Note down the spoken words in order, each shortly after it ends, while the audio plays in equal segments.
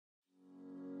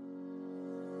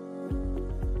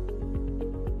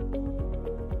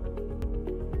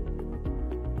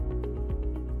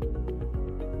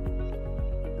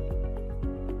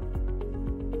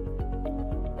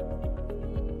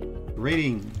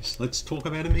Greetings. Let's talk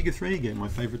about omega-3 again, my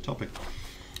favorite topic.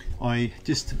 I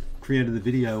just created a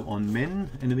video on men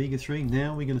and omega-3.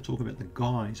 Now we're going to talk about the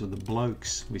guys, or the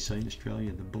blokes, we say in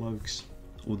Australia, the blokes,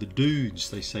 or the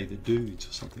dudes, they say the dudes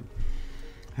or something.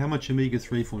 How much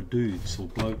omega-3 for dudes or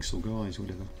blokes or guys,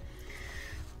 whatever.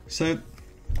 So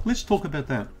let's talk about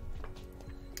that.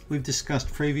 We've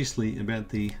discussed previously about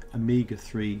the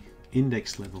omega-3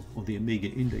 index level, or the omega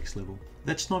index level.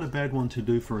 That's not a bad one to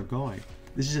do for a guy.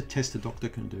 This is a test a doctor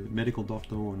can do. A medical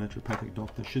doctor or a naturopathic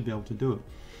doctor should be able to do it.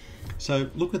 So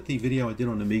look at the video I did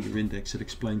on omega index. It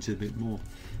explains it a bit more.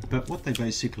 But what they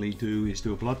basically do is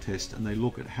do a blood test, and they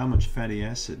look at how much fatty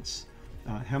acids,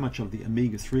 how much of the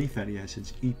omega-3 fatty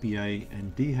acids, EPA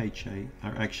and DHA,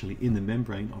 are actually in the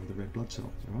membrane of the red blood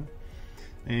cells. Right?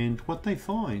 And what they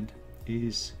find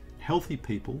is healthy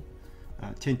people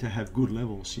tend to have good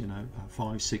levels,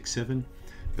 5, 6, 7.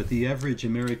 But the average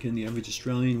American, the average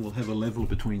Australian will have a level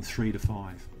between 3 to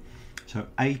 5. So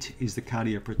 8 is the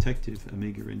cardioprotective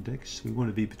omega index. We want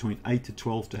to be between 8 to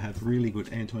 12 to have really good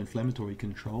anti-inflammatory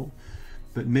control.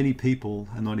 But many people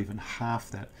are not even half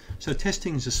that. So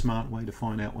testing is a smart way to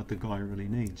find out what the guy really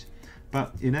needs.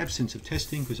 But in absence of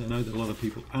testing, because I know that a lot of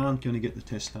people aren't going to get the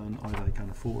test done, either they can't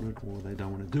afford it, or they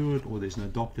don't want to do it, or there's no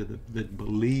doctor that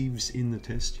believes in the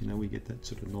test. We get that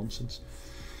sort of nonsense.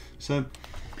 So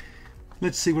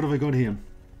let's see, what have I got here?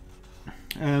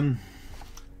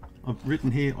 I've written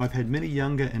here, I've had many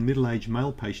younger and middle-aged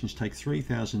male patients take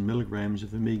 3,000 milligrams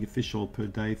of omega fish oil per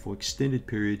day for extended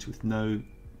periods with no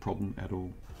problem at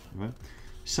all. Right?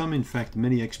 Some, in fact,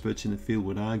 many experts in the field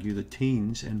would argue that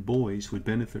teens and boys would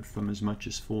benefit from as much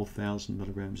as 4,000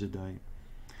 milligrams a day.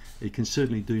 It can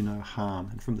certainly do no harm.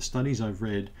 And from the studies I've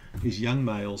read, these young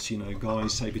males,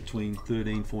 guys say between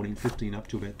 13, 14, 15, up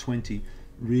to about 20,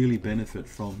 really benefit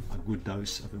from a good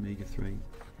dose of omega-3.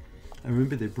 And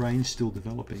remember, their brain's still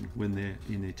developing when they're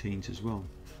in their teens as well.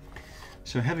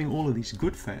 So having all of these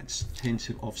good fats tends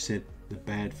to offset the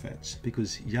bad fats,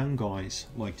 because young guys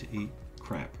like to eat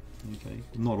crap. Okay,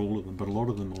 not all of them, but a lot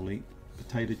of them will eat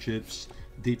potato chips,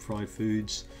 deep fried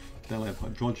foods. They'll have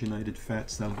hydrogenated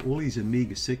fats. They'll have all these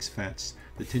omega-6 fats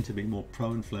that tend to be more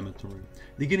pro-inflammatory.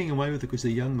 They're getting away with it because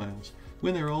they're young males.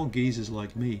 When they're old geezers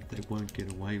like me, they won't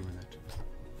get away with it.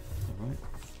 All right.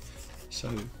 So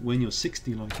when you're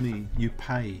 60 like me, you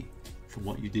pay for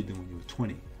what you did when you were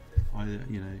 20. Either,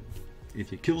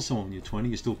 if you kill someone when you're 20,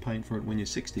 you're still paying for it when you're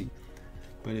 60.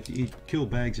 But if you kill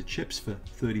bags of chips for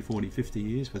 30, 40, 50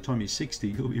 years, by the time you're 60,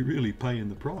 you'll be really paying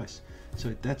the price.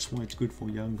 So that's why it's good for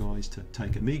young guys to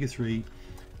take omega-3,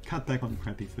 cut back on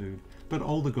crappy food. But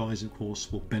older guys, of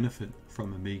course, will benefit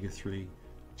from omega-3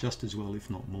 just as well, if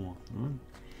not more. Right?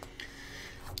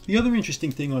 The other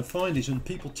interesting thing I find is when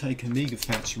people take omega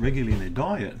fats regularly in their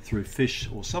diet through fish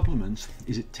or supplements,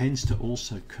 is it tends to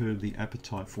also curb the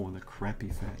appetite for the crappy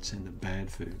fats and the bad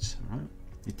foods. Right?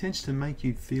 It tends to make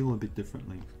you feel a bit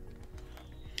differently.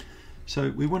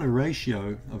 So we want a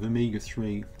ratio of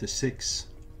omega-3 to 6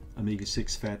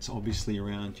 omega-6 fats, obviously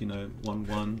around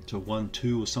 1:1 to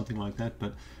 1:2 or something like that.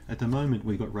 But at the moment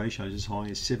we've got ratios as high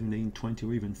as 17, 20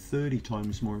 or even 30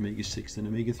 times more omega-6 than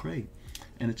omega-3.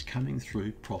 And it's coming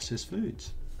through processed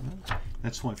foods. Right?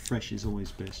 That's why fresh is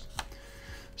always best.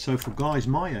 So for guys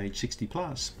my age, 60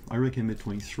 plus, I reckon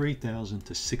between 3,000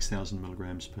 to 6,000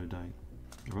 milligrams per day.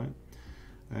 All right?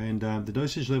 And the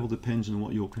dosage level depends on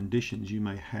what your conditions you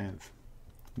may have.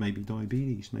 Maybe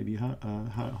diabetes, maybe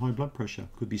high blood pressure,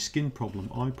 could be skin problem,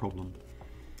 eye problem.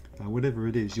 Whatever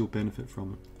it is, you'll benefit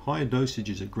from it. Higher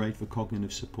dosages are great for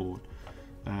cognitive support,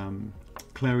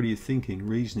 clarity of thinking,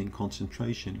 reasoning,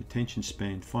 concentration, attention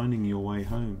span, finding your way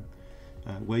home,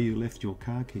 where you left your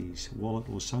car keys, wallet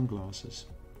or sunglasses.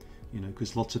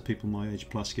 Because lots of people my age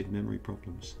plus get memory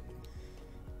problems.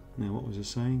 Now, what was I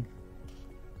saying?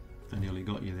 I nearly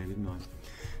got you there, didn't I?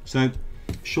 So,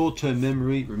 short-term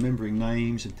memory, remembering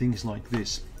names and things like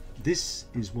this. This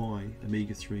is why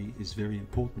omega-3 is very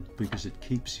important, because it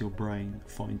keeps your brain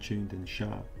fine-tuned and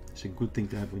sharp. It's a good thing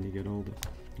to have when you get older,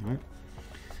 right?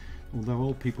 Although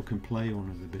old people can play on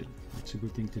it a bit, it's a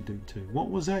good thing to do too. What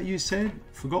was that you said?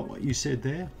 Forgot what you said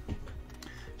there.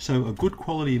 So a good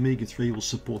quality omega-3 will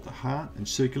support the heart and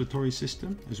circulatory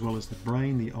system, as well as the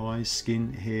brain, the eyes,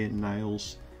 skin, hair,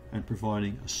 nails, and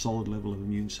providing a solid level of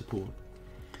immune support.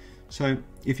 So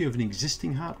if you have an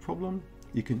existing heart problem,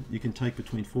 you can take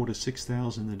between 4,000 to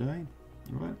 6,000 a day.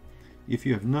 Right? If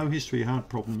you have no history of heart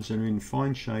problems and are in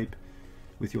fine shape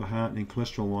with your heart and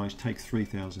cholesterol wise, take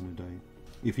 3,000 a day.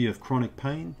 If you have chronic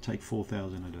pain, take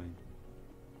 4,000 a day.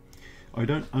 I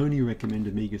don't only recommend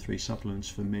omega-3 supplements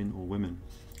for men or women.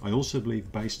 I also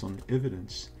believe, based on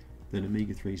evidence, that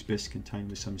omega-3 is best contained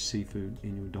with some seafood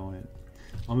in your diet.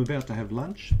 I'm about to have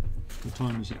lunch. What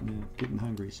time is it now? Getting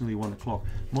hungry. It's nearly 1 o'clock.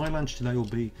 My lunch today will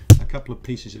be a couple of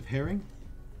pieces of herring.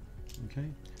 Okay,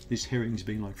 this herring's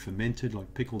been like fermented,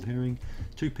 like pickled herring.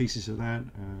 2 pieces of that,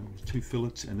 2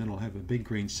 fillets, and then I'll have a big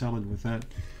green salad with that.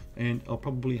 And I'll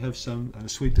probably have some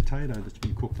sweet potato that's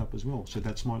been cooked up as well. So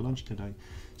that's my lunch today.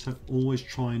 So always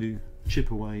trying to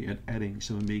chip away at adding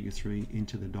some omega-3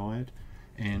 into the diet.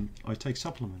 And I take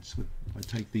supplements. I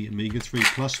take the omega-3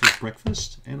 plus with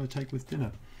breakfast, and I take with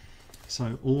dinner.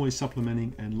 So always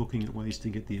supplementing and looking at ways to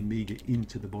get the omega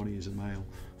into the body as a male.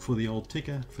 For the old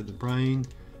ticker, for the brain,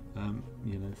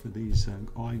 you know, for these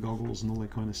eye goggles and all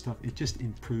that kind of stuff. It just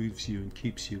improves you and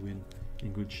keeps you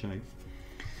in good shape.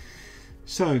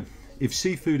 So if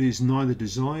seafood is neither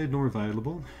desired nor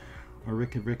available, I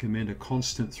recommend a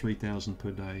constant 3,000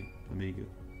 per day omega.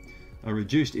 A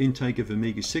reduced intake of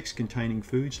omega-6 containing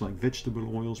foods like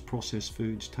vegetable oils, processed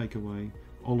foods, takeaway,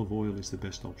 olive oil is the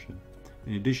best option.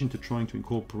 In addition to trying to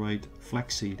incorporate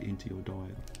flaxseed into your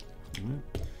diet.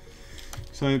 Right.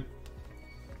 So,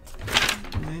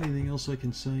 anything else I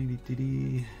can say?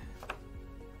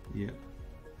 Yeah.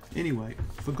 Anyway,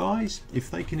 for guys,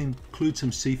 if they can include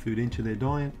some seafood into their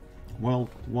diet, wild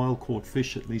caught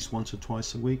fish at least once or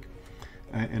twice a week,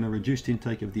 and a reduced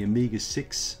intake of the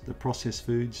omega-6, the processed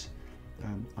foods,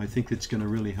 I think that's going to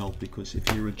really help, because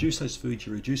if you reduce those foods,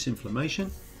 you reduce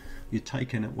inflammation, you're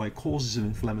taking away causes of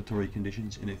inflammatory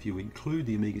conditions, and if you include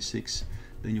the omega-6,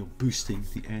 then you're boosting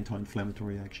the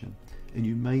anti-inflammatory action. And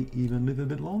you may even live a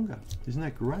bit longer. Isn't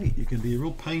that great? You can be a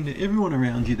real pain to everyone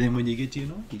around you then when you get to your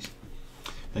 90s.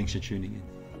 Thanks for tuning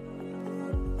in.